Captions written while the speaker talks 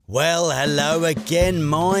Well, hello again,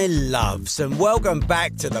 my loves, and welcome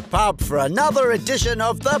back to the pub for another edition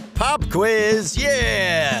of the Pub Quiz.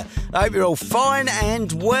 Yeah! I hope you're all fine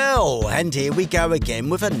and well. And here we go again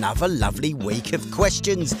with another lovely week of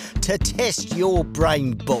questions to test your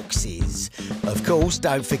brain boxes. Of course,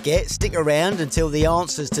 don't forget, stick around until the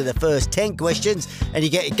answers to the first 10 questions and you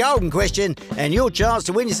get a golden question and your chance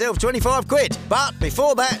to win yourself 25 quid. But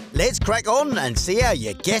before that, let's crack on and see how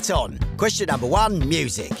you get on. Question number 1,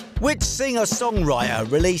 music. Which singer-songwriter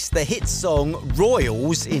released the hit song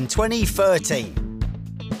Royals in 2013?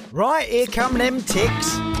 Right, here come them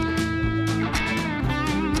ticks.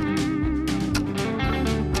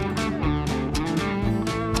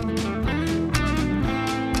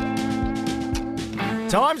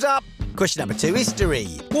 Time's up. Question number 2, history.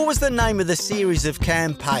 What was the name of the series of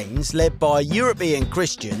campaigns led by European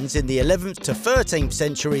Christians in the 11th to 13th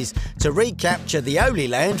centuries to recapture the Holy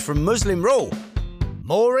Land from Muslim rule?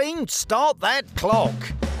 Maureen, start that clock.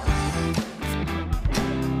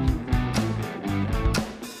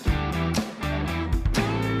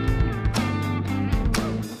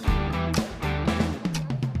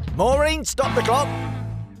 Maureen, stop the clock.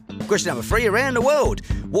 Question number 3, around the world.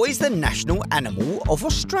 What is the national animal of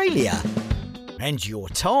Australia? And your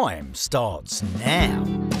time starts now.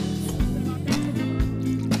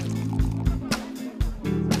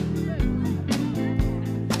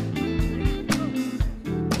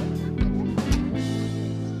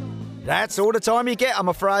 That's all the time you get, I'm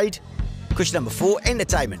afraid. Question number 4,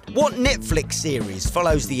 entertainment. What Netflix series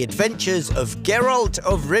follows the adventures of Geralt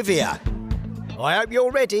of Rivia? I hope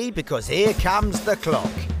you're ready, because here comes the clock.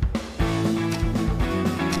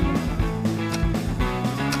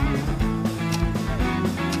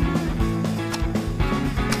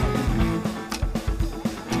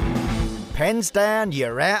 Pens down,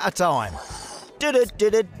 you're out of time.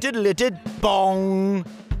 Bong.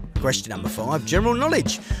 Question number 5, general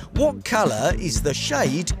knowledge. What colour is the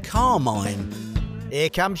shade carmine? Here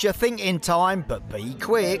comes your thinking time, but be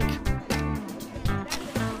quick.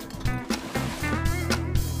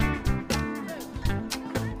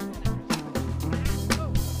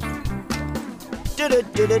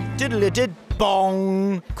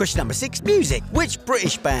 Bong. Question number 6, music. Which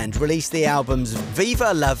British band released the albums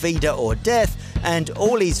Viva La Vida or Death and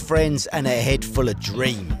All His Friends and A Head Full of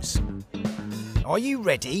Dreams? Are you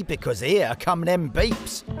ready? Because here come them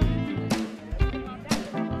beeps.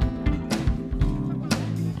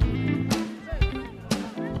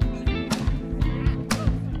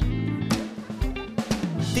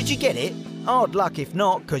 Did you get it? Hard luck if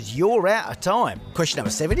not, because you're out of time. Question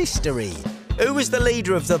number 7, history. Who was the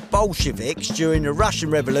leader of the Bolsheviks during the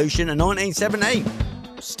Russian Revolution in 1917?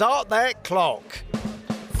 Start that clock.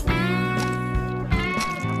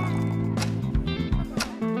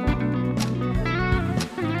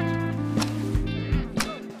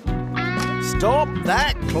 Stop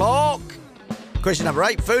that clock. Question number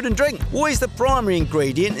 8, food and drink. What is the primary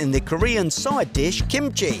ingredient in the Korean side dish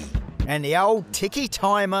kimchi? And the old ticky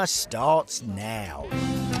timer starts now.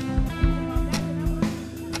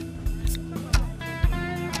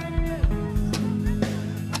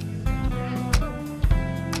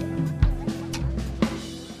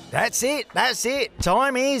 That's it,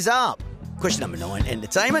 time is up. Question number 9,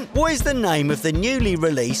 entertainment. What is the name of the newly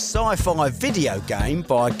released sci-fi video game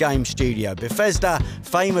by game studio Bethesda,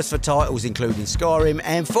 famous for titles including Skyrim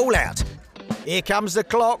and Fallout? Here comes the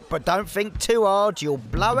clock, but don't think too hard, you'll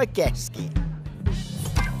blow a gasket.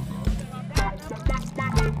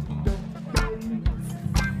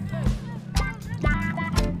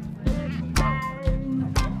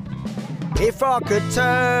 If I could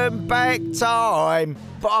turn back time,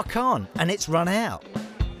 but I can't, and it's run out.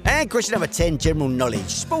 And question number 10, general knowledge.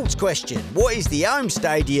 Sports question. What is the home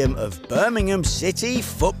stadium of Birmingham City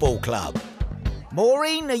Football Club?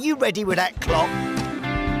 Maureen, are you ready with that clock?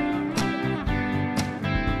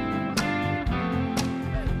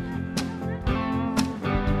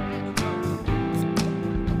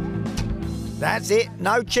 That's it,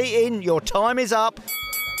 no cheating, your time is up.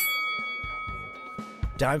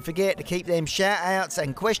 Don't forget to keep them shout-outs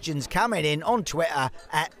and questions coming in on Twitter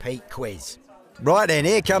 @PeteQuiz. Right then,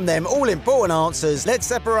 here come them all-important answers. Let's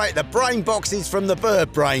separate the brain boxes from the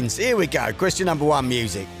bird brains. Here we go. Question number 1,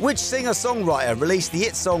 music. Which singer-songwriter released the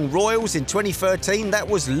hit song Royals in 2013? That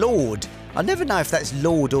was Lord. I never know if that's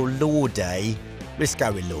Lord or Lorday. Let's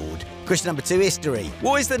go with Lord. Question number 2, history.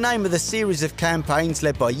 What is the name of the series of campaigns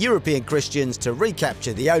led by European Christians to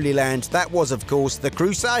recapture the Holy Land? That was, of course, the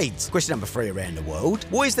Crusades. Question number 3, around the world.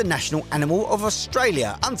 What is the national animal of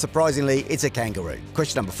Australia? Unsurprisingly, it's a kangaroo.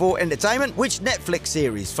 Question number 4, entertainment. Which Netflix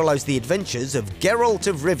series follows the adventures of Geralt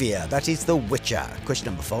of Rivia? That is The Witcher. Question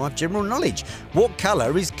number 5, general knowledge. What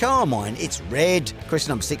colour is carmine? It's red. Question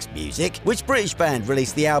number 6, music. Which British band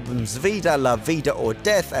released the albums Vida La Vida or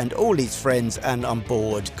Death and All His Friends? And I'm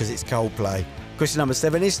bored because it's Coldplay. Question number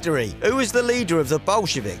 7, history. Who was the leader of the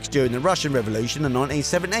Bolsheviks during the Russian Revolution in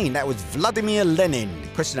 1917? That was Vladimir Lenin.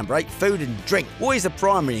 Question number 8, food and drink. What is the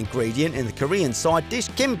primary ingredient in the Korean side dish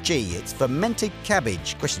kimchi? It's fermented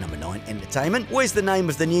cabbage. Question number 9, entertainment. What is the name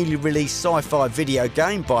of the newly released sci-fi video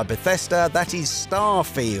game by Bethesda? That is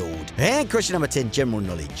Starfield. And question number 10, general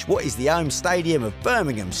knowledge. What is the home stadium of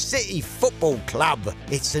Birmingham City Football Club?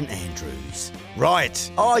 It's St Andrews.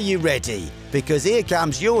 Right, are you ready? Because here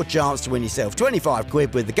comes your chance to win yourself 25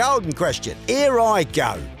 quid with the golden question. Here I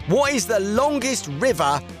go. What is the longest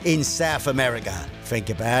river in South America? Think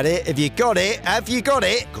about it. Have you got it? Have you got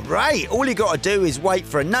it? Great. All you got to do is wait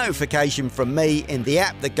for a notification from me in the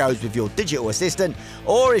app that goes with your digital assistant.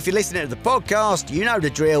 Or if you're listening to the podcast, you know the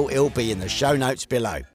drill. It'll be in the show notes below.